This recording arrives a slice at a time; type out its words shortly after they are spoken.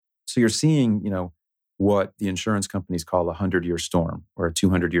So you're seeing, what the insurance companies call a 100-year storm or a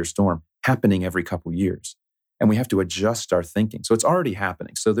 200-year storm happening every couple years. And we have to adjust our thinking. So it's already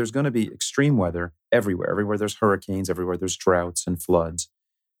happening. So there's going to be extreme weather everywhere. Everywhere there's hurricanes, everywhere there's droughts and floods.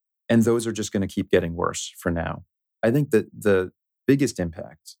 And those are just going to keep getting worse for now. I think that the biggest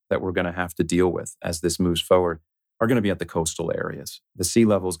impacts that we're going to have to deal with as this moves forward are going to be at the coastal areas. The sea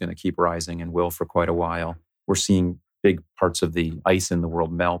level is going to keep rising and will for quite a while. We're seeing big parts of the ice in the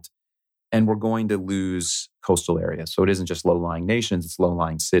world melt. And we're going to lose coastal areas. So it isn't just low-lying nations, it's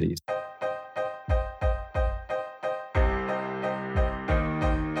low-lying cities.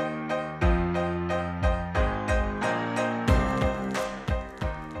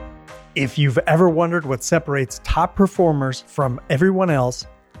 If you've ever wondered what separates top performers from everyone else,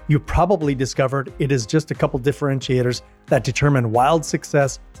 you probably discovered it is just a couple differentiators that determine wild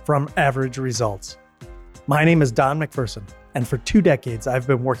success from average results. My name is Don McPherson, and for 2 decades, I've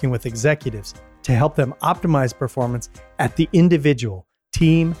been working with executives to help them optimize performance at the individual,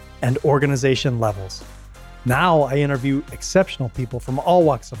 team, and organization levels. Now I interview exceptional people from all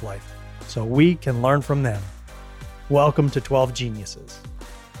walks of life, so we can learn from them. Welcome to 12 Geniuses.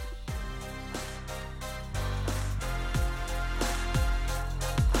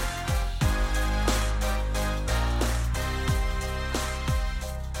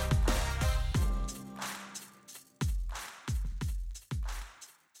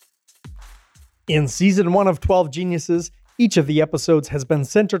 In Season 1 of 12 Geniuses, each of the episodes has been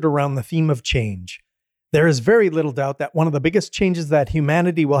centered around the theme of change. There is very little doubt that one of the biggest changes that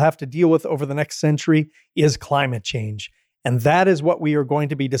humanity will have to deal with over the next century is climate change. And that is what we are going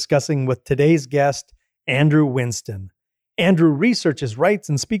to be discussing with today's guest, Andrew Winston. Andrew researches, writes,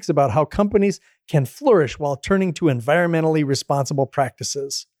 and speaks about how companies can flourish while turning to environmentally responsible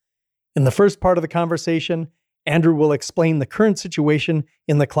practices. In the first part of the conversation, Andrew will explain the current situation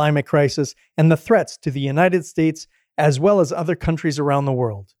in the climate crisis and the threats to the United States as well as other countries around the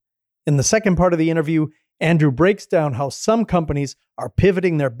world. In the second part of the interview, Andrew breaks down how some companies are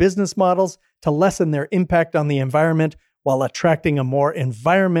pivoting their business models to lessen their impact on the environment while attracting a more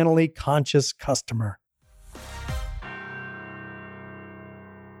environmentally conscious customer.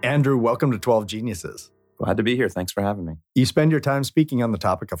 Andrew, welcome to 12 Geniuses. Glad to be here. Thanks for having me. You spend your time speaking on the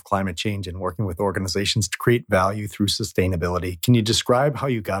topic of climate change and working with organizations to create value through sustainability. Can you describe how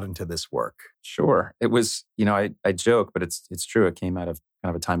you got into this work? Sure. It was, I joke, but it's true. It came out of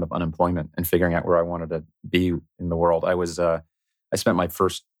kind of a time of unemployment and figuring out where I wanted to be in the world. I spent my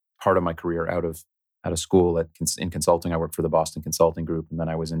first part of my career out of school in consulting. I worked for the Boston Consulting Group, and then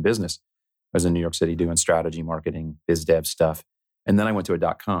I was in business. I was in New York City doing strategy, marketing, biz dev stuff. And then I went to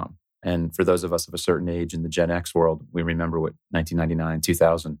a .com. And for those of us of a certain age in the Gen X world, we remember what 1999,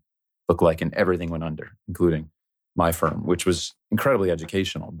 2000 looked like, and everything went under, including my firm, which was incredibly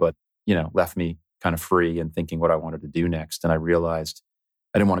educational, but, left me kind of free and thinking what I wanted to do next. And I realized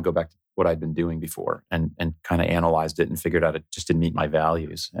I didn't want to go back to what I'd been doing before, and kind of analyzed it and figured out it just didn't meet my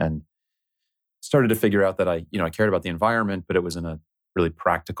values. And started to figure out that I cared about the environment, but it was in a really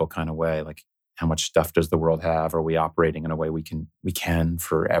practical kind of way. Like, how much stuff does the world have? Are we operating in a way we can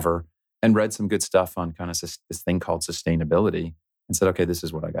forever? And read some good stuff on kind of this thing called sustainability and said, okay, this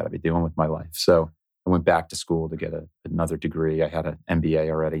is what I got to be doing with my life. So I went back to school to get another degree. I had an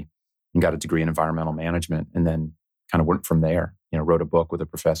MBA already and got a degree in environmental management, and then kind of went from there. Wrote a book with a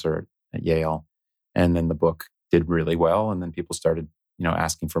professor at Yale, and then the book did really well. And then people started,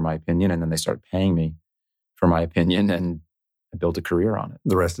 asking for my opinion, and then they started paying me for my opinion, and I built a career on it.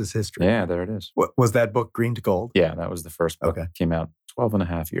 The rest is history. Yeah, there it is. What, was that book Green to Gold? Yeah, that was the first book. Okay. Came out 12 and a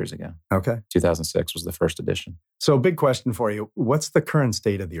half years ago. Okay. 2006 was the first edition. So big question for you. What's the current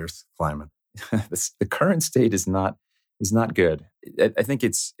state of the Earth's climate? The current state is not good. I think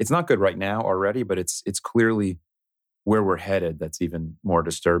it's not good right now already, but it's clearly where we're headed that's even more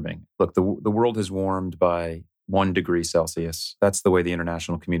disturbing. Look, the world has warmed by 1 degree Celsius. That's the way the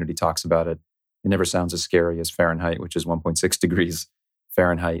international community talks about it. It never sounds as scary as Fahrenheit, which is 1.6 degrees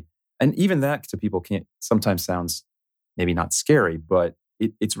Fahrenheit. And even that to people sometimes sounds maybe not scary, but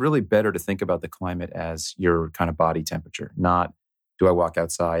it's really better to think about the climate as your kind of body temperature. Not, do I walk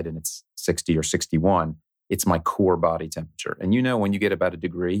outside and it's 60 or 61? It's my core body temperature. And when you get about 1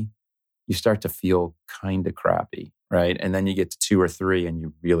 degree, you start to feel kind of crappy, right? And then you get to 2 or 3 and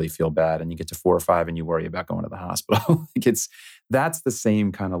you really feel bad. And you get to 4 or 5 and you worry about going to the hospital. That's the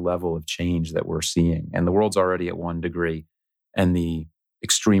same kind of level of change that we're seeing. And the world's already at 1 degree. And the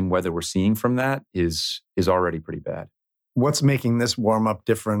extreme weather we're seeing from that is already pretty bad. What's making this warm up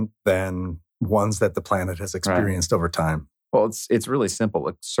different than ones that the planet has experienced over time? Well, it's really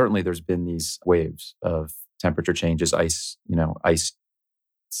simple. Certainly there's been these waves of temperature changes, ice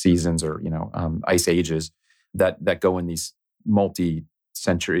seasons or ice ages that go in these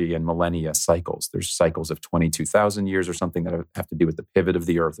multi-century and millennia cycles. There's cycles of 22,000 years or something that have to do with the pivot of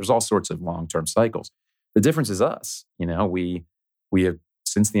the Earth. There's all sorts of long-term cycles. The difference is us. We have,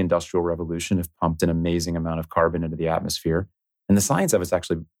 since the Industrial Revolution, have pumped an amazing amount of carbon into the atmosphere. And the science of it's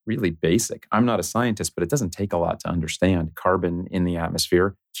actually really basic. I'm not a scientist, but it doesn't take a lot to understand. Carbon in the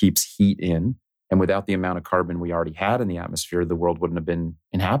atmosphere keeps heat in. And without the amount of carbon we already had in the atmosphere, the world wouldn't have been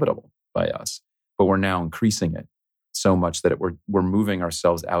inhabitable by us. But we're now increasing it so much that we're moving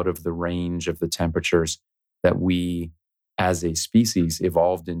ourselves out of the range of the temperatures that we as a species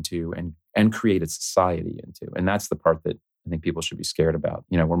evolved into and created society into. And that's the part that I think people should be scared about.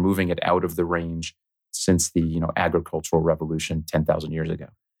 We're moving it out of the range since the agricultural revolution 10,000 years ago.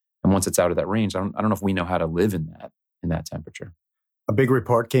 And once it's out of that range, I don't know if we know how to live in that temperature. A big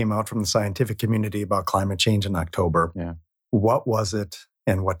report came out from the scientific community about climate change in October. Yeah. What was it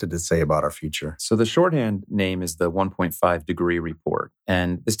and what did it say about our future? So the shorthand name is the 1.5 degree report.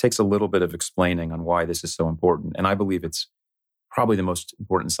 And this takes a little bit of explaining on why this is so important. And I believe it's probably the most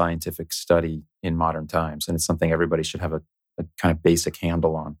important scientific study in modern times. And it's something everybody should have a kind of basic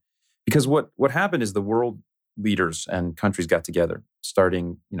handle on. Because what happened is the world leaders and countries got together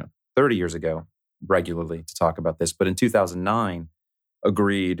starting 30 years ago regularly to talk about this. But in 2009,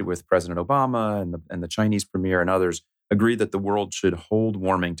 agreed with President Obama and the Chinese premier and others, agreed that the world should hold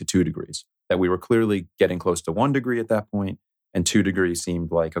warming to 2 degrees, that we were clearly getting close to 1 degree at that point, and 2 degrees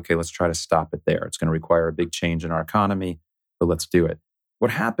seemed like, okay, let's try to stop it there. It's going to require a big change in our economy, but let's do it.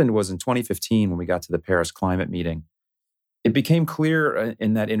 What happened was in 2015, when we got to the Paris climate meeting, it became clear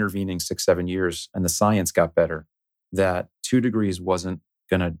in that intervening 6-7 years, and the science got better, that 2 degrees wasn't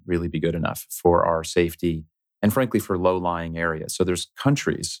going to really be good enough for our safety and frankly for low-lying areas. So there's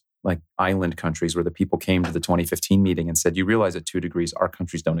countries, like island countries, where the people came to the 2015 meeting and said, you realize at 2 degrees, our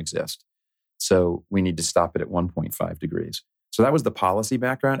countries don't exist. So we need to stop it at 1.5 degrees. So that was the policy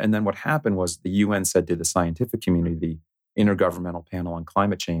background. And then what happened was the UN said to the scientific community, the Intergovernmental Panel on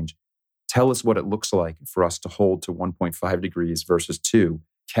Climate Change, tell us what it looks like for us to hold to 1.5 degrees versus 2.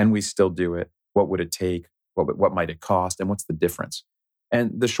 Can we still do it? What would it take? What might it cost? And what's the difference?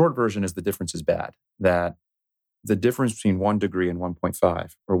 And the short version is the difference is bad. That the difference between 1 degree and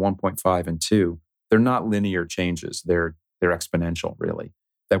 1.5 or 1.5 and 2, they're not linear changes. They're exponential, really.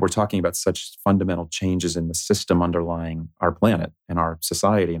 That we're talking about such fundamental changes in the system underlying our planet and our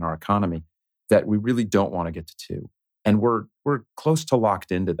society and our economy that we really don't want to get to 2. And we're close to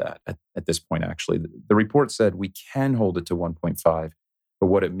locked into that at this point, actually. The report said we can hold it to 1.5, but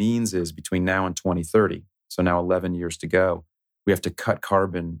what it means is between now and 2030, so now 11 years to go, we have to cut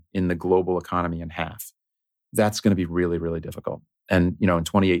carbon in the global economy in half. That's going to be really, really difficult. And, in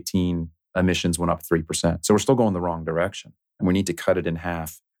 2018, emissions went up 3%. So we're still going the wrong direction, and we need to cut it in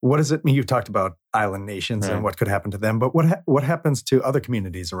half. What does it mean? You've talked about island nations and what could happen to them, but what happens to other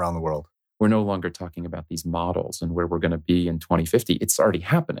communities around the world? We're no longer talking about these models and where we're going to be in 2050. It's already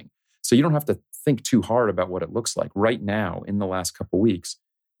happening. So you don't have to think too hard about what it looks like. Right now, in the last couple of weeks,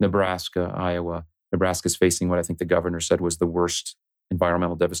 Nebraska, Iowa, Nebraska's facing what I think the governor said was the worst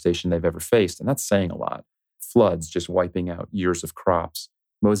environmental devastation they've ever faced. And that's saying a lot. Floods just wiping out years of crops.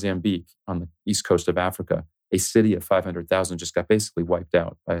 Mozambique on the east coast of Africa, a city of 500,000 just got basically wiped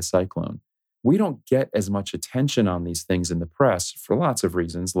out by a cyclone. We don't get as much attention on these things in the press for lots of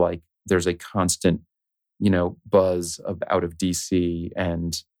reasons, like there's a constant, buzz out of DC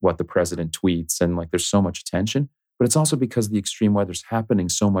and what the president tweets, and like there's so much attention. But it's also because the extreme weather's happening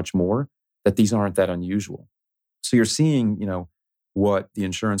so much more that these aren't that unusual. So you're seeing, what the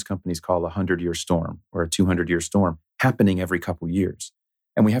insurance companies call a 100-year storm or a 200-year storm happening every couple years.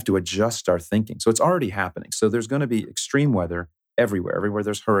 And we have to adjust our thinking. So it's already happening. So there's going to be extreme weather everywhere. Everywhere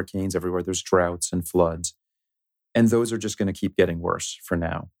there's hurricanes, everywhere there's droughts and floods. And those are just going to keep getting worse for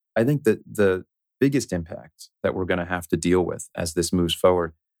now. I think that the biggest impacts that we're going to have to deal with as this moves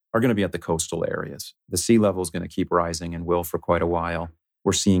forward are going to be at the coastal areas. The sea level is going to keep rising and will for quite a while.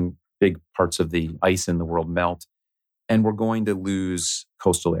 We're seeing big parts of the ice in the world melt, and we're going to lose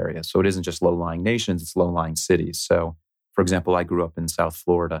coastal areas. So it isn't just low-lying nations, it's low-lying cities. So, for example, I grew up in South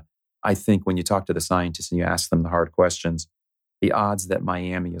Florida. I think when you talk to the scientists and you ask them the hard questions, the odds that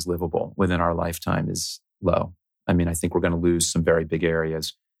Miami is livable within our lifetime is low. I mean, I think we're going to lose some very big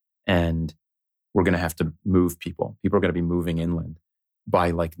areas, and we're going to have to move people. People are going to be moving inland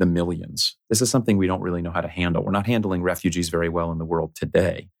by like the millions. This is something we don't really know how to handle. We're not handling refugees very well in the world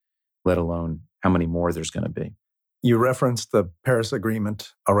today, let alone how many more there's going to be. You referenced the Paris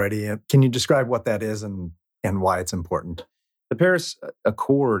Agreement already. Can you describe what that is and why it's important? The Paris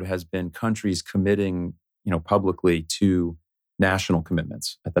Accord has been countries committing, publicly to national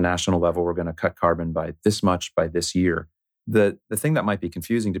commitments. At the national level, we're going to cut carbon by this much by this year. The thing that might be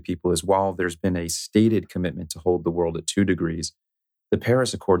confusing to people is while there's been a stated commitment to hold the world at 2 degrees, the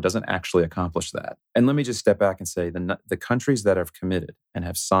Paris Accord doesn't actually accomplish that. And let me just step back and say the countries that have committed and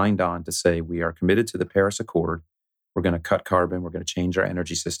have signed on to say we are committed to the Paris Accord, we're going to cut carbon, we're going to change our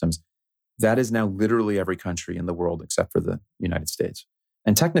energy systems, that is now literally every country in the world except for the United States.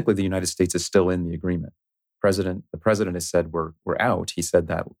 And technically, the United States is still in the agreement. The president has said we're out. He said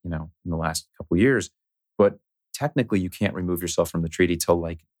that, in the last couple of years. But technically, you can't remove yourself from the treaty till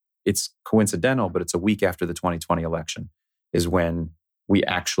it's coincidental, but it's a week after the 2020 election is when we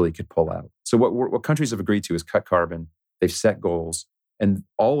actually could pull out. So what countries have agreed to is cut carbon. They've set goals, and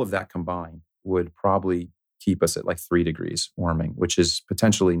all of that combined would probably keep us at 3 degrees warming, which is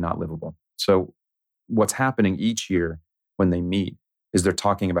potentially not livable. So what's happening each year when they meet is they're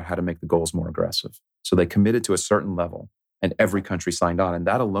talking about how to make the goals more aggressive. So they committed to a certain level and every country signed on. And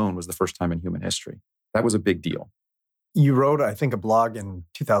that alone was the first time in human history. That was a big deal. You wrote, I think, a blog in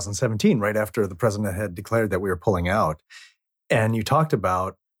 2017, right after the president had declared that we were pulling out. And you talked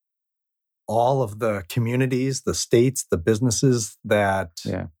about all of the communities, the states, the businesses that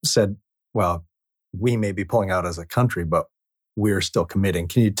said, well, we may be pulling out as a country, but we're still committing.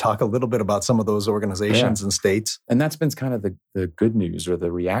 Can you talk a little bit about some of those organizations and states? And that's been kind of the good news or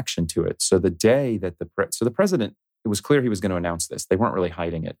the reaction to it. So the day that the president, it was clear he was going to announce this. They weren't really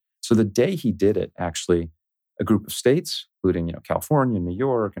hiding it. So the day he did it, actually, a group of states, including California, New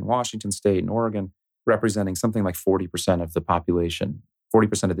York, and Washington State, and Oregon, representing something like 40% of the population,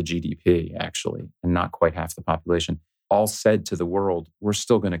 40% of the GDP, actually, and not quite half the population, all said to the world, we're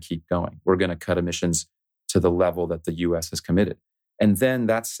still going to keep going. We're going to cut emissions to the level that the U.S. has committed. And then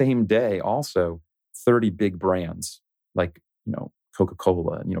that same day, also, 30 big brands like,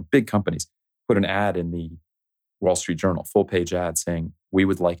 Coca-Cola, big companies, put an ad in the Wall Street Journal, full-page ad saying, we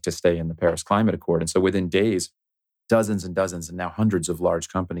would like to stay in the Paris Climate Accord. And so within days, dozens and dozens, and now hundreds of large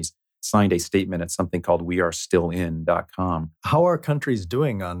companies signed a statement at something called wearestillin.com. How are countries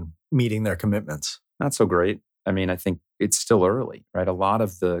doing on meeting their commitments? Not so great. I mean, I think it's still early, right? A lot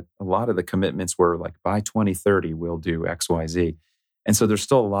of the commitments were like by 2030 we'll do X, Y, Z, and so there's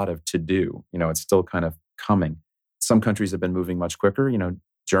still a lot of to do. It's still kind of coming. Some countries have been moving much quicker.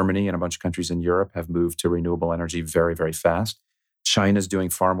 Germany and a bunch of countries in Europe have moved to renewable energy very, very fast. China's doing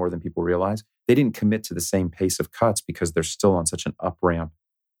far more than people realize. They didn't commit to the same pace of cuts because they're still on such an up ramp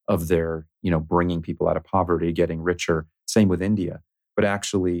of their, bringing people out of poverty, getting richer. Same with India. But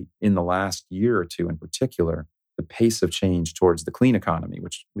actually, in the last year or two in particular, the pace of change towards the clean economy,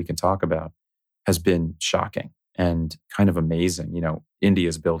 which we can talk about, has been shocking and kind of amazing. India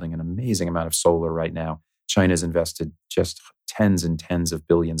is building an amazing amount of solar right now. China's invested just tens and tens of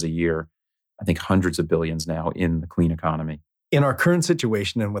billions a year, I think hundreds of billions now in the clean economy. In our current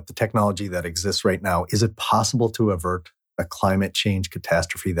situation and with the technology that exists right now, is it possible to avert a climate change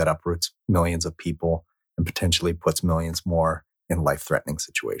catastrophe that uproots millions of people and potentially puts millions more in life-threatening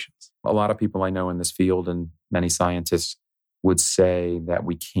situations? A lot of people I know in this field and many scientists would say that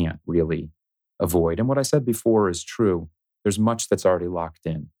we can't really avoid. And what I said before is true. There's much that's already locked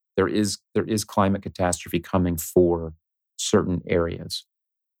in. There is climate catastrophe coming for certain areas.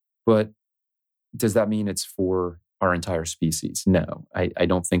 But does that mean it's for our entire species? No, I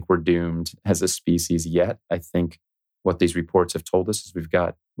don't think we're doomed as a species yet. I think what these reports have told us is we've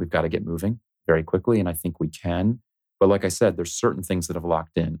got to get moving very quickly, and I think we can. But like I said, there's certain things that have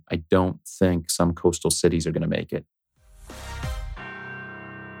locked in. I don't think some coastal cities are going to make it.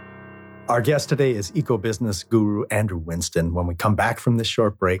 Our guest today is eco-business guru Andrew Winston. When we come back from this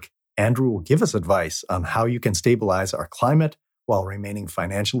short break, Andrew will give us advice on how you can stabilize our climate while remaining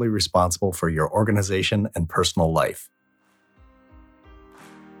financially responsible for your organization and personal life.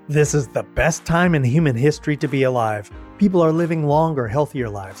 This is the best time in human history to be alive. People are living longer, healthier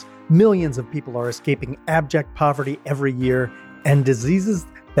lives. Millions of people are escaping abject poverty every year, and diseases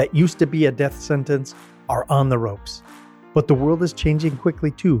that used to be a death sentence are on the ropes. But the world is changing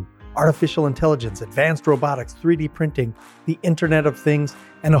quickly too. Artificial intelligence, advanced robotics, 3D printing, the Internet of Things,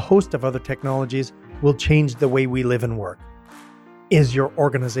 and a host of other technologies will change the way we live and work. Is your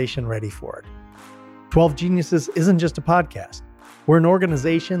organization ready for it? 12 Geniuses isn't just a podcast. We're an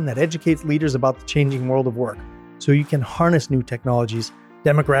organization that educates leaders about the changing world of work so you can harness new technologies,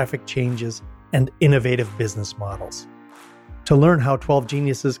 demographic changes, and innovative business models. To learn how 12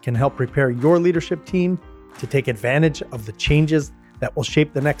 Geniuses can help prepare your leadership team to take advantage of the changes that will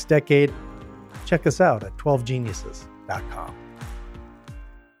shape the next decade, check us out at 12geniuses.com.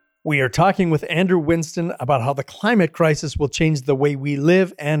 We are talking with Andrew Winston about how the climate crisis will change the way we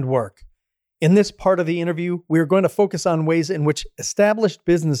live and work. In this part of the interview, we're going to focus on ways in which established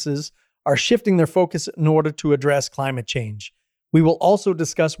businesses are shifting their focus in order to address climate change. We will also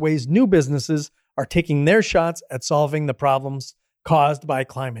discuss ways new businesses are taking their shots at solving the problems caused by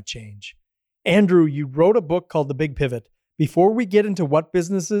climate change. Andrew, you wrote a book called The Big Pivot. Before we get into what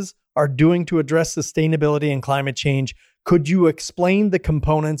businesses are doing to address sustainability and climate change, could you explain the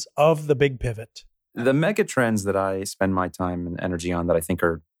components of The Big Pivot? The mega trends that I spend my time and energy on that I think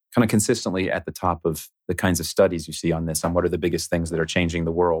are kind of consistently at the top of the kinds of studies you see on this, on what are the biggest things that are changing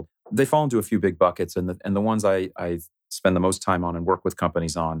the world, they fall into a few big buckets. And the ones I spend the most time on and work with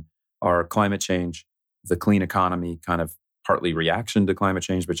companies on are climate change, the clean economy, kind of partly reaction to climate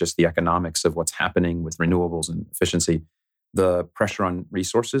change, but just the economics of what's happening with renewables and efficiency, the pressure on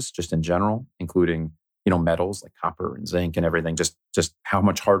resources just in general, including metals like copper and zinc and everything, just how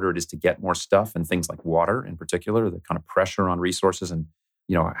much harder it is to get more stuff, and things like water in particular, the kind of pressure on resources, and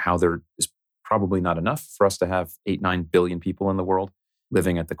how there is probably not enough for us to have 8-9 billion people in the world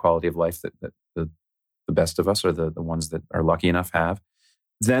living at the quality of life that the best of us, or the ones that are lucky enough, have.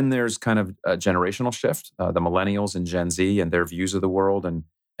 Then there's kind of a generational shift, the millennials and Gen Z and their views of the world and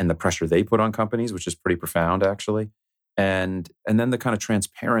the pressure they put on companies, which is pretty profound, actually. And then the kind of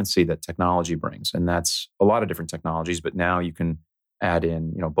transparency that technology brings. And that's a lot of different technologies, but now you can add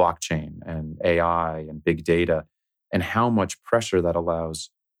in, blockchain and AI and big data, and how much pressure that allows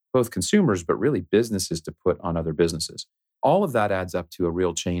both consumers, but really businesses, to put on other businesses. All of that adds up to a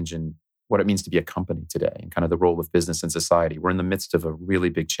real change in what it means to be a company today and kind of the role of business in society. We're in the midst of a really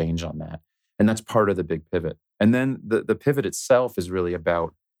big change on that. And that's part of the big pivot. And then the pivot itself is really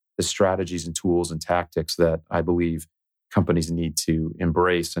about the strategies and tools and tactics that I believe companies need to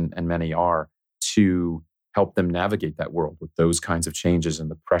embrace, and many are, to help them navigate that world with those kinds of changes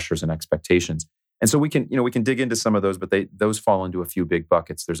and the pressures and expectations. And so we can dig into some of those, but those fall into a few big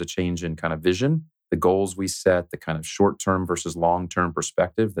buckets. There's a change in kind of vision, the goals we set, the kind of short-term versus long-term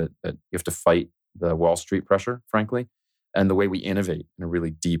perspective that you have to fight the Wall Street pressure, frankly, and the way we innovate in a really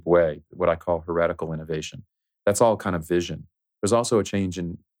deep way, what I call heretical innovation. That's all kind of vision. There's also a change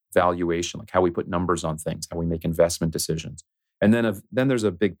in valuation, like how we put numbers on things, how we make investment decisions. And then there's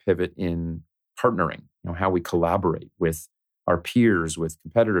a big pivot in partnering, how we collaborate with our peers, with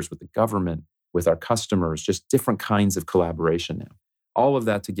competitors, with the government, with our customers, just different kinds of collaboration now. All of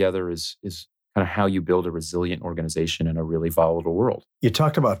that together is kind of how you build a resilient organization in a really volatile world. You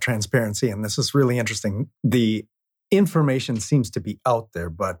talked about transparency, and this is really interesting. The information seems to be out there,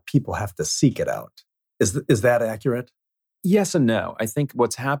 but people have to seek it out. Is that accurate? Yes and no. I think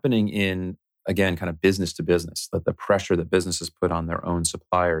what's happening in, again, kind of business to business, that the pressure that businesses put on their own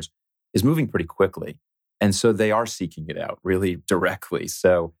suppliers is moving pretty quickly. And so they are seeking it out really directly.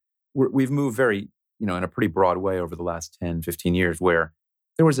 So we've moved very, in a pretty broad way over the last 10, 15 years, where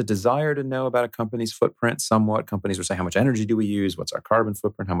there was a desire to know about a company's footprint somewhat. Companies were saying, how much energy do we use? What's our carbon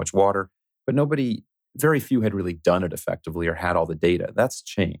footprint? How much water? But very few had really done it effectively or had all the data. That's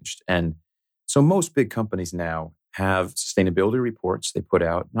changed. And so most big companies now have sustainability reports they put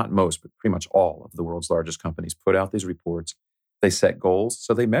out. Not most, but pretty much all of the world's largest companies put out these reports. They set goals,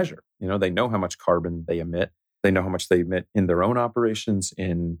 so they measure. They know how much carbon they emit. They know how much they emit in their own operations,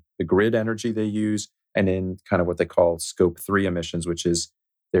 in the grid energy they use, and in kind of what they call Scope 3 emissions, which is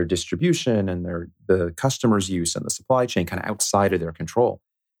their distribution and the customer's use and the supply chain, kind of outside of their control.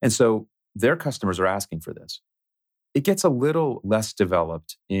 And so their customers are asking for this. It gets a little less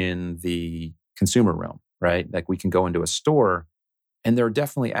developed in the consumer realm, right? Like we can go into a store, and there are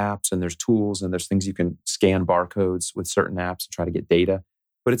definitely apps, and there's tools, and there's things you can scan barcodes with certain apps and try to get data,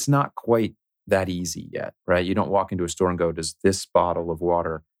 but it's not quite that easy yet, right? You don't walk into a store and go, does this bottle of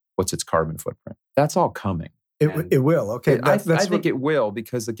water, what's its carbon footprint? That's all coming. It will. Okay. I think it will,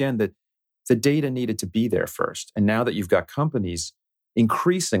 because again, the data needed to be there first. And now that you've got companies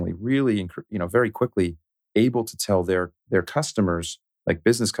increasingly, really, very quickly able to tell their customers, like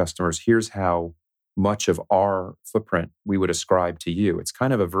business customers, here's how much of our footprint we would ascribe to you. It's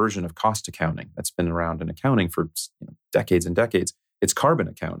kind of a version of cost accounting that's been around in accounting for decades and decades. It's carbon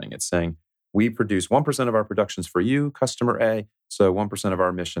accounting. It's saying, we produce 1% of our productions for you, customer A, so 1% of our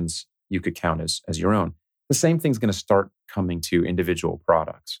emissions you could count as your own. The same thing's going to start coming to individual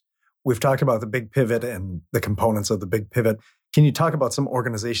products. We've talked about the big pivot and the components of the big pivot. Can you talk about some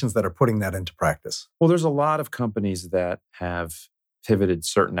organizations that are putting that into practice? Well, there's a lot of companies that have pivoted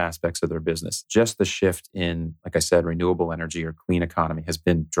certain aspects of their business. Just the shift in, like I said, renewable energy or clean economy has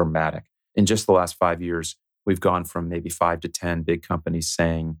been dramatic. In just the last 5 years, we've gone from maybe 5 to 10 big companies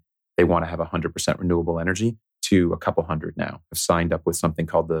saying they want to have 100% renewable energy to a couple hundred now have signed up with something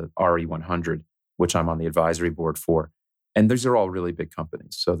called the RE100, which I'm on the advisory board for. And these are all really big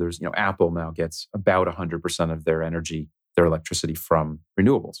companies. So there's, Apple now gets about 100% of their energy, their electricity from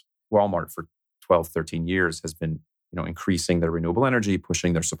renewables. Walmart for 12, 13 years has been, increasing their renewable energy,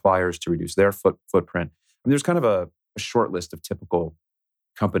 pushing their suppliers to reduce their footprint. There's kind of a short list of typical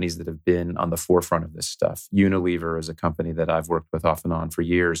companies that have been on the forefront of this stuff. Unilever is a company that I've worked with off and on for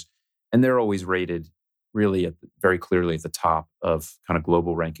years, and they're always rated really very clearly at the top of kind of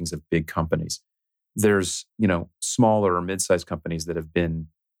global rankings of big companies. There's, smaller or mid-sized companies that have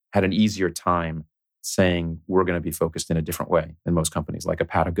had an easier time saying we're going to be focused in a different way than most companies, like a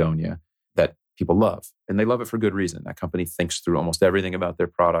Patagonia that people love. And they love it for good reason. That company thinks through almost everything about their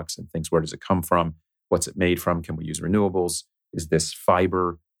products and thinks, where does it come from? What's it made from? Can we use renewables? Is this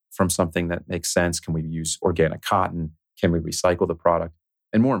fiber from something that makes sense? Can we use organic cotton? Can we recycle the product?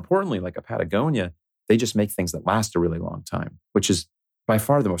 And more importantly, like a Patagonia, they just make things that last a really long time, which is by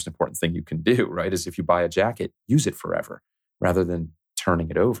far the most important thing you can do, right? Is if you buy a jacket, use it forever rather than turning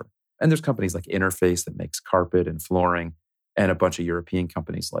it over. And there's companies like Interface that makes carpet and flooring, and a bunch of European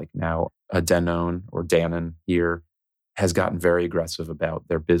companies like now Danone here has gotten very aggressive about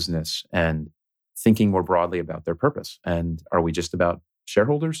their business and thinking more broadly about their purpose. And are we just about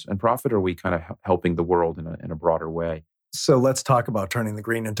shareholders and profit, or are we kind of helping the world in a broader way? So let's talk about turning the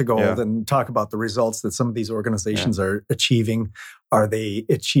green into gold and talk about the results that some of these organizations are achieving. Are they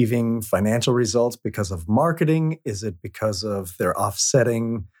achieving financial results because of marketing? Is it because of their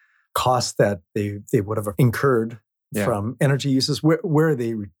offsetting costs that they would have incurred from energy uses? Where are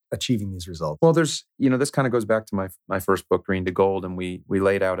they achieving these results? Well, there's, this kind of goes back to my first book, Green to Gold, and we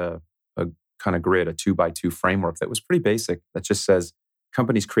laid out a kind of grid, a 2x2 framework that was pretty basic, that just says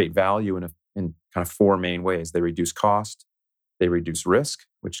companies create value in kind of four main ways. They reduce cost, they reduce risk,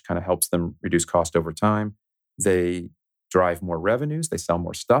 which kind of helps them reduce cost over time. They drive more revenues, they sell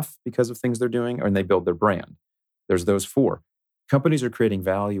more stuff because of things they're doing, and they build their brand. There's those four. Companies are creating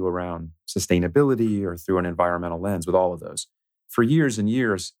value around sustainability or through an environmental lens with all of those. For years and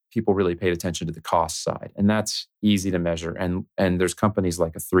years, people really paid attention to the cost side, and that's easy to measure. And there's companies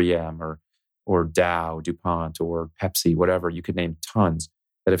like a 3M or Dow, DuPont, or Pepsi, whatever, you could name tons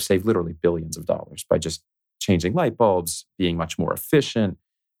that have saved literally billions of dollars by just changing light bulbs, being much more efficient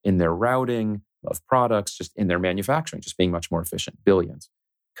in their routing of products, just in their manufacturing, just being much more efficient, billions.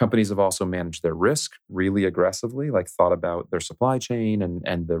 Companies have also managed their risk really aggressively, like thought about their supply chain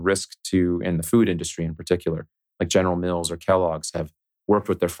and the risk in the food industry in particular, like General Mills or Kellogg's have worked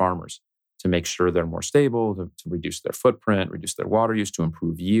with their farmers to make sure they're more stable, to reduce their footprint, reduce their water use, to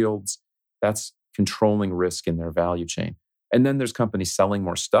improve yields. That's controlling risk in their value chain. And then there's companies selling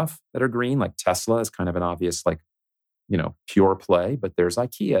more stuff that are green, like Tesla is kind of an obvious, pure play, but there's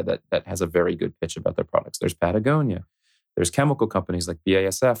IKEA that has a very good pitch about their products. There's Patagonia. There's chemical companies like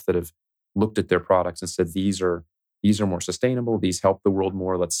BASF that have looked at their products and said, these are more sustainable. These help the world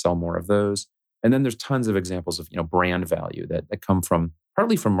more. Let's sell more of those. And then there's tons of examples of, brand value that come from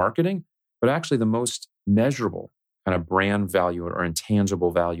partly from marketing, but actually the most measurable kind of brand value or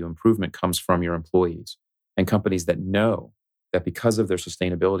intangible value improvement comes from your employees and companies that know that because of their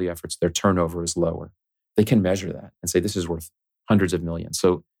sustainability efforts, their turnover is lower. They can measure that and say, this is worth hundreds of millions.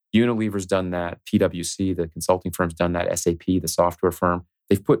 So Unilever's done that. PwC, the consulting firm's done that. SAP, the software firm,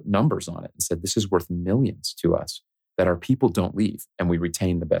 they've put numbers on it and said, this is worth millions to us, that our people don't leave and we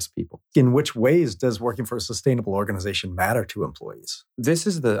retain the best people. In which ways does working for a sustainable organization matter to employees? This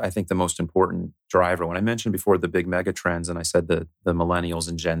is I think the most important driver. When I mentioned before the big mega trends, and I said the millennials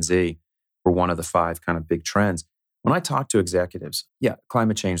and Gen Z were one of the five kind of big trends. When I talk to executives,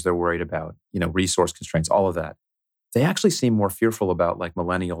 climate change, they're worried about, resource constraints, all of that. They actually seem more fearful about like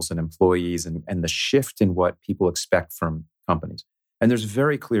millennials and employees and the shift in what people expect from companies. And there's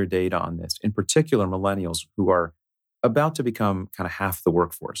very clear data on this, in particular millennials who are about to become kind of half the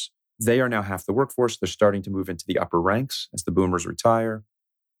workforce. They are now half the workforce. They're starting to move into the upper ranks as the boomers retire.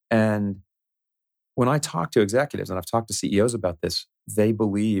 And when I talk to executives, and I've talked to CEOs about this, they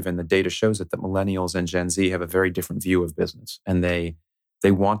believe, and the data shows it, that millennials and Gen Z have a very different view of business. And they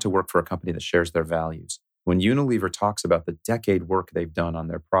want to work for a company that shares their values. When Unilever talks about the decade work they've done on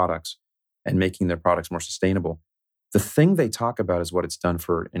their products and making their products more sustainable, the thing they talk about is what it's done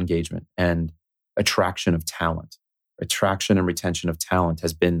for engagement and attraction of talent. Attraction and retention of talent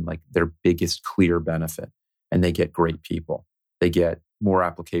has been like their biggest clear benefit. And they get great people. They get more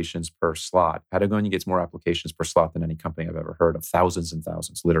applications per slot. Patagonia gets more applications per slot than any company I've ever heard of. Thousands and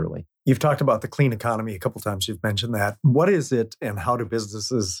thousands, literally. You've talked about the clean economy a couple of times. You've mentioned that. What is it and how do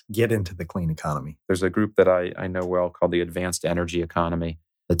businesses get into the clean economy? There's a group that I know well called the Advanced Energy Economy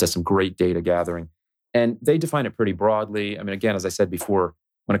that does some great data gathering. And they define it pretty broadly. I mean, again, as I said before,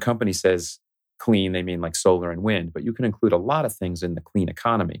 when a company says clean, they mean like solar and wind, but you can include a lot of things in the clean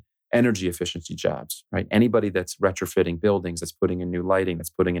economy. Energy efficiency jobs, right? Anybody that's retrofitting buildings, that's putting in new lighting, that's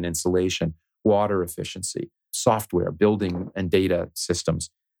putting in insulation, water efficiency, software, building and data systems.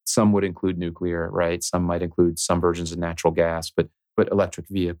 Some would include nuclear, right? Some might include some versions of natural gas, but electric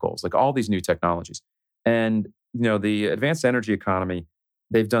vehicles, like all these new technologies. And, the advanced energy economy,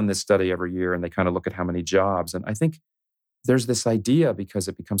 they've done this study every year and they kind of look at how many jobs. And I think there's this idea, because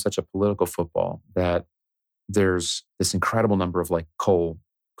it becomes such a political football, that there's this incredible number of like coal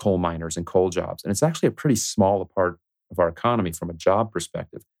miners and coal jobs. And it's actually a pretty small part of our economy from a job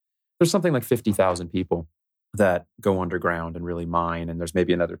perspective. There's something like 50,000 people that go underground and really mine. And there's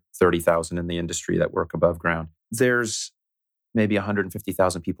maybe another 30,000 in the industry that work above ground. There's maybe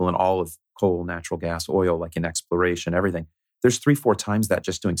 150,000 people in all of coal, natural gas, oil, like in exploration, everything. There's 3-4 times that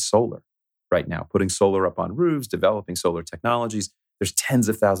just doing solar right now, putting solar up on roofs, developing solar technologies. There's tens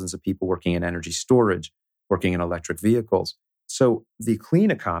of thousands of people working in energy storage, working in electric vehicles. So the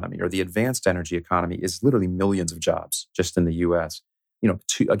clean economy or the advanced energy economy is literally millions of jobs just in the US.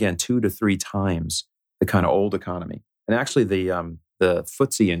 2 to 3 times the kind of old economy. And actually the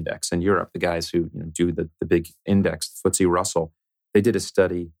FTSE index in Europe, the guys who do the big index, FTSE Russell, they did a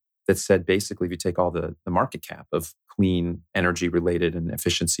study that said basically if you take all the market cap of clean energy related and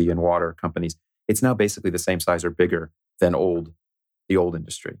efficiency and water companies, it's now basically the same size or bigger than the old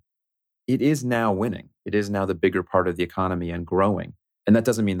industry. It is now winning. It is now the bigger part of the economy and growing. And that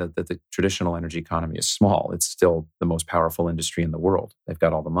doesn't mean that the traditional energy economy is small. It's still the most powerful industry in the world. They've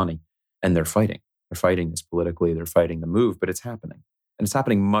got all the money and they're fighting. They're fighting this politically. They're fighting the move, but it's happening. And it's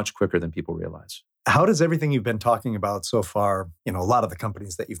happening much quicker than people realize. How does everything you've been talking about so far, a lot of the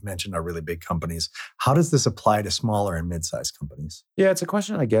companies that you've mentioned are really big companies. How does this apply to smaller and mid-sized companies? Yeah, it's a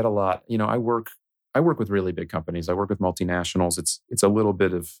question I get a lot. I work with really big companies. I work with multinationals. It's a little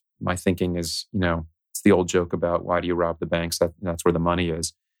bit of my thinking is, it's the old joke about why do you rob the banks? That's where the money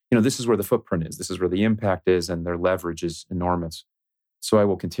is. This is where the footprint is. This is where the impact is, and their leverage is enormous. So I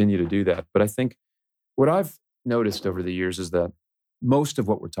will continue to do that. But I think what I've noticed over the years is that most of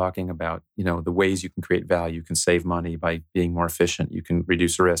what we're talking about, the ways you can create value, you can save money by being more efficient, you can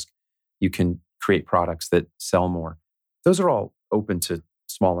reduce risk, you can create products that sell more. Those are all open to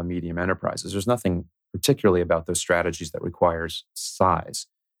small and medium enterprises. There's nothing particularly about those strategies that requires size.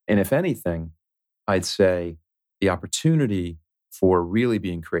 And if anything, I'd say the opportunity for really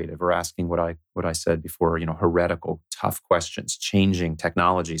being creative or asking what I said before, heretical, tough questions, changing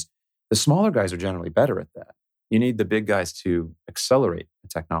technologies. The smaller guys are generally better at that. You need the big guys to accelerate the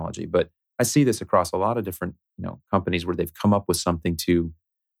technology. But I see this across a lot of different, companies where they've come up with something to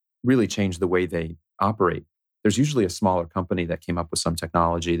really change the way they operate. There's usually a smaller company that came up with some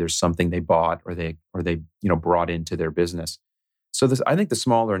technology. There's something they bought or they brought into their business. So I think the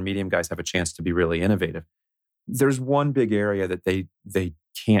smaller and medium guys have a chance to be really innovative. There's one big area that they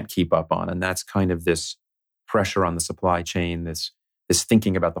can't keep up on, and that's kind of this pressure on the supply chain, this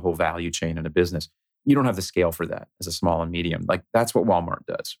thinking about the whole value chain in a business. You don't have the scale for that as a small and medium. Like that's what Walmart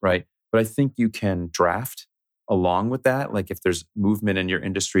does, right? But I think you can draft along with that. Like if there's movement in your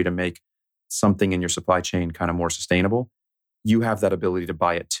industry to make something in your supply chain kind of more sustainable, you have that ability to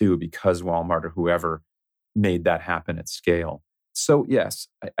buy it too because Walmart or whoever made that happen at scale. So yes,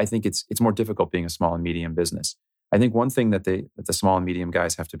 I think it's more difficult being a small and medium business. I think one thing that the small and medium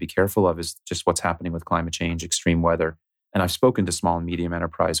guys have to be careful of is just what's happening with climate change, extreme weather. And I've spoken to small and medium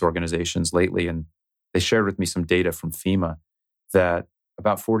enterprise organizations lately, and they shared with me some data from FEMA that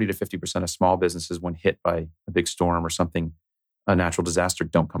about 40 to 50% of small businesses, when hit by a big storm or something, a natural disaster,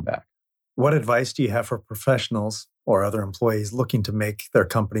 don't come back. What advice do you have for professionals or other employees looking to make their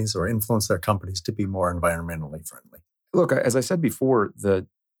companies or influence their companies to be more environmentally friendly? Look, as I said before,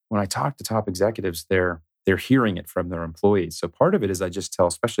 when I talk to top executives, they're hearing it from their employees. So part of it is I just tell,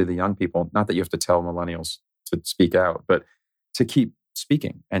 especially the young people, not that you have to tell millennials to speak out, but to keep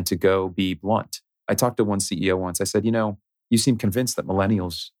speaking and to go be blunt. I talked to one CEO once. I said, you seem convinced that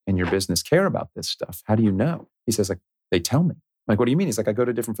millennials in your business care about this stuff. How do you know? He says, they tell me. I'm like, what do you mean? He's like, I go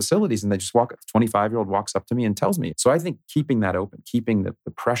to different facilities and they just a 25-year-old walks up to me and tells me. So I think keeping that open, keeping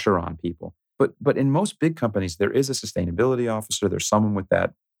the pressure on people. But in most big companies, there is a sustainability officer. There's someone with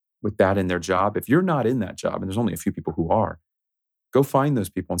that in their job. If you're not in that job, and there's only a few people who are, go find those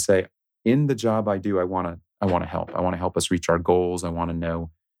people and say, in the job I do, I want to help. I want to help us reach our goals. I want to know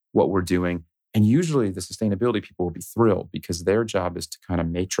what we're doing. And usually the sustainability people will be thrilled because their job is to kind of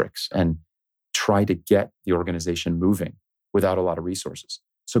matrix and try to get the organization moving without a lot of resources.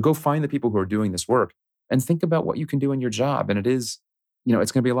 So go find the people who are doing this work and think about what you can do in your job. And it is,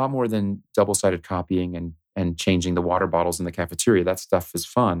 it's going to be a lot more than double-sided copying and changing the water bottles in the cafeteria. That stuff is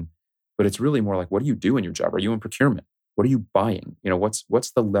fun. But it's really more like, what do you do in your job? Are you in procurement? What are you buying?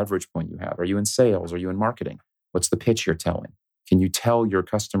 What's the leverage point you have? Are you in sales? Are you in marketing? What's the pitch you're telling? Can you tell your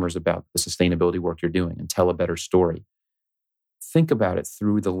customers about the sustainability work you're doing and tell a better story? Think about it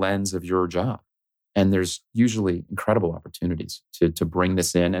through the lens of your job. And there's usually incredible opportunities to bring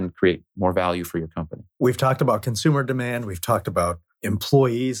this in and create more value for your company. We've talked about consumer demand. We've talked about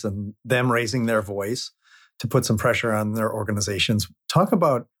employees and them raising their voice to put some pressure on their organizations. Talk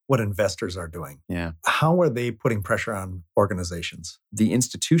about what investors are doing. Yeah. How are they putting pressure on organizations? The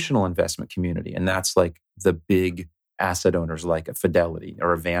institutional investment community, and that's like the big asset owners like a Fidelity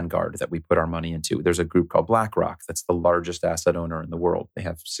or a Vanguard that we put our money into. There's a group called BlackRock that's the largest asset owner in the world. They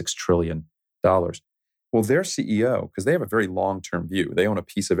have $6 trillion. Well, their CEO, because they have a very long-term view, they own a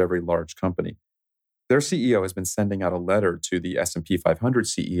piece of every large company. Their CEO has been sending out a letter to the S&P 500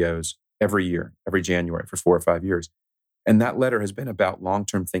 CEOs every year, every January for 4 or 5 years. And that letter has been about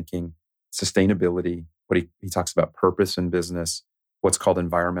long-term thinking, sustainability, what he talks about purpose in business, what's called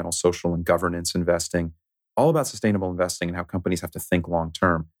environmental, social, and governance investing, all about sustainable investing and how companies have to think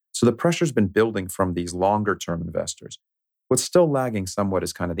long-term. So the pressure's been building from these longer-term investors. What's still lagging somewhat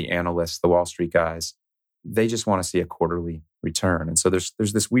is kind of the analysts, the Wall Street guys. They just want to see a quarterly return. And so there's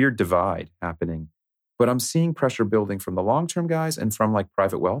this weird divide happening. But I'm seeing pressure building from the long-term guys and from like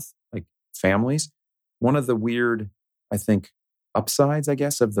private wealth, like families. One of the weird, I think, upsides, I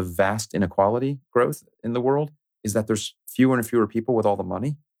guess, of the vast inequality growth in the world is that there's fewer and fewer people with all the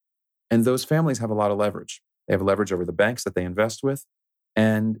money. And those families have a lot of leverage. They have leverage over the banks that they invest with.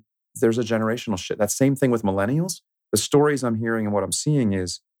 And there's a generational shift. That same thing with millennials. The stories I'm hearing and what I'm seeing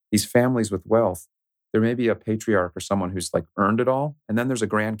is these families with wealth, there may be a patriarch or someone who's like earned it all. And then there's a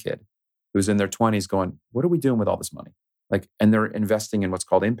grandkid who's in their 20s going, what are we doing with all this money? And they're investing in what's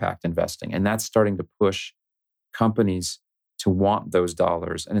called impact investing. And that's starting to push companies to want those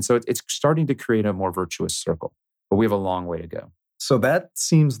dollars. And so it's starting to create a more virtuous circle. But we have a long way to go. So that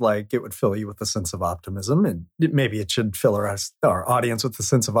seems like it would fill you with a sense of optimism. And maybe it should fill our audience with a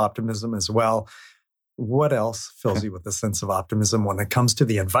sense of optimism as well. What else fills you with a sense of optimism when it comes to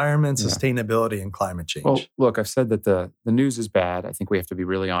the environment, sustainability, and climate change? Well, look, I've said that the news is bad. I think we have to be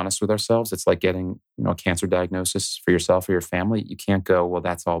really honest with ourselves. It's like getting, a cancer diagnosis for yourself or your family. You can't go, well,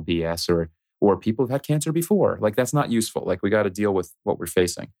 that's all BS, or people have had cancer before. That's not useful. We got to deal with what we're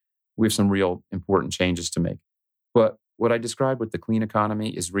facing. We have some real important changes to make. But what I described with the clean economy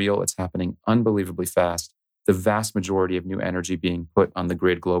is real. It's happening unbelievably fast. The vast majority of new energy being put on the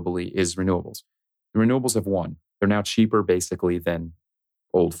grid globally is renewables. The renewables have won. They're now cheaper, basically, than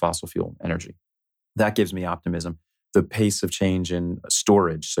old fossil fuel energy. That gives me optimism. The pace of change in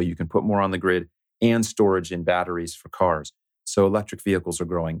storage, so you can put more on the grid, and storage in batteries for cars. So electric vehicles are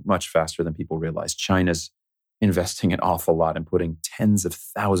growing much faster than people realize. China's investing an awful lot in putting tens of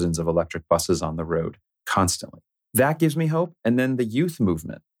thousands of electric buses on the road constantly. That gives me hope. And then the youth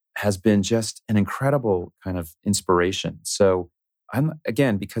movement has been just an incredible kind of inspiration. So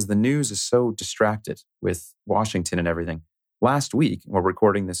again, because the news is so distracted with Washington and everything. Last week, we're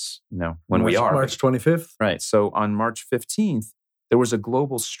recording this, when we are. March 25th. Right. So on March 15th, there was a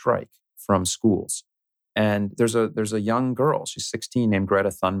global strike from schools. And there's a young girl, she's 16, named Greta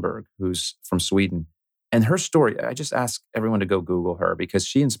Thunberg, who's from Sweden. And her story, I just ask everyone to go Google her because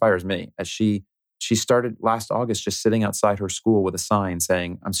she inspires me. As she started last August just sitting outside her school with a sign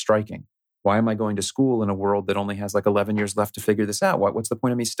saying, I'm striking. Why am I going to school in a world that only has 11 years left to figure this out? What's the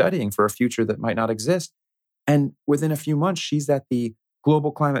point of me studying for a future that might not exist? And within a few months, she's at the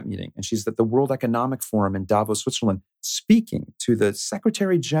global climate meeting and she's at the World Economic Forum in Davos, Switzerland, speaking to the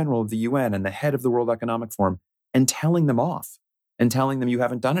Secretary General of the UN and the head of the World Economic Forum and telling them off and telling them you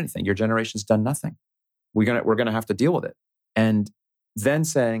haven't done anything. Your generation's done nothing. We're gonna have to deal with it. And then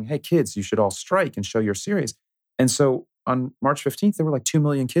saying, hey, kids, you should all strike and show you're serious. And so on March 15th, there were 2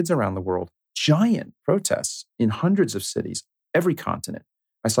 million kids around the world, giant protests in hundreds of cities, every continent.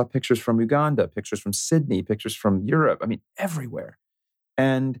 I saw pictures from Uganda, pictures from Sydney, pictures from Europe, everywhere.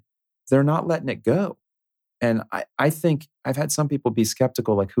 And they're not letting it go. And I think I've had some people be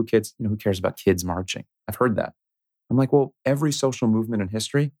skeptical, who cares about kids marching? I've heard that. I'm like, well, every social movement in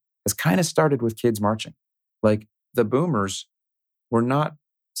history has kind of started with kids marching. The boomers were not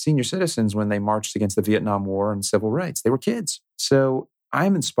senior citizens when they marched against the Vietnam War and civil rights. They were kids. So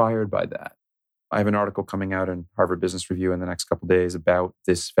I'm inspired by that. I have an article coming out in Harvard Business Review in the next couple of days about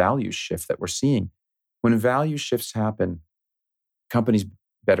this value shift that we're seeing. When value shifts happen, companies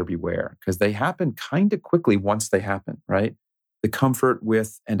better beware because they happen kind of quickly once they happen, right? The comfort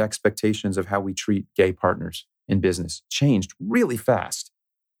with and expectations of how we treat gay partners in business changed really fast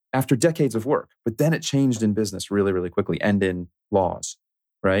after decades of work. But then it changed in business really, really quickly and in laws.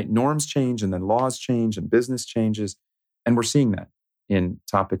 right? Norms change and then laws change and business changes. And we're seeing that in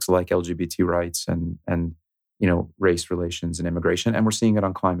topics like LGBT rights and race relations and immigration. And we're seeing it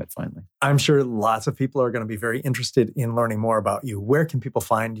on climate finally. I'm sure lots of people are going to be very interested in learning more about you. Where can people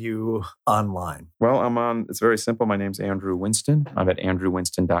find you online? Well, it's very simple. My name's Andrew Winston. I'm at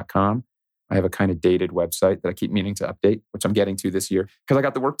andrewwinston.com. I have a kind of dated website that I keep meaning to update, which I'm getting to this year because I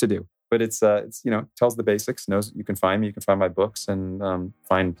got the work to do. But it's tells the basics, knows you can find me, you can find my books and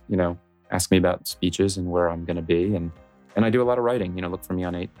ask me about speeches and where I'm going to be. And I do a lot of writing, look for me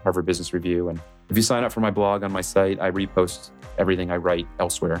on Harvard Business Review. And if you sign up for my blog on my site, I repost everything I write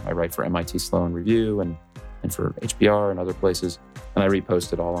elsewhere. I write for MIT Sloan Review and for HBR and other places. And I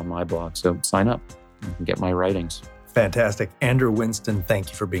repost it all on my blog. So sign up. You can get my writings. Fantastic. Andrew Winston, thank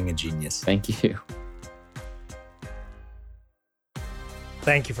you for being a genius. Thank you.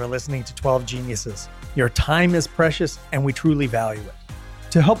 Thank you for listening to 12 Geniuses. Your time is precious and we truly value it.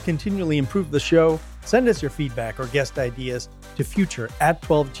 To help continually improve the show, send us your feedback or guest ideas to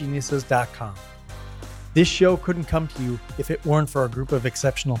future@12geniuses.com. This show couldn't come to you if it weren't for a group of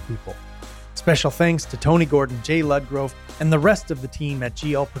exceptional people. Special thanks to Tony Gordon, Jay Ludgrove, and the rest of the team at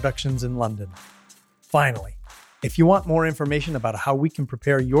GL Productions in London. Finally, if you want more information about how we can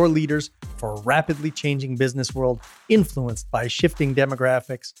prepare your leaders for a rapidly changing business world influenced by shifting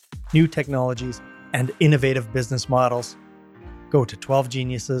demographics, new technologies, and innovative business models, go to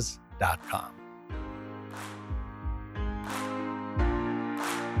 12geniuses.com.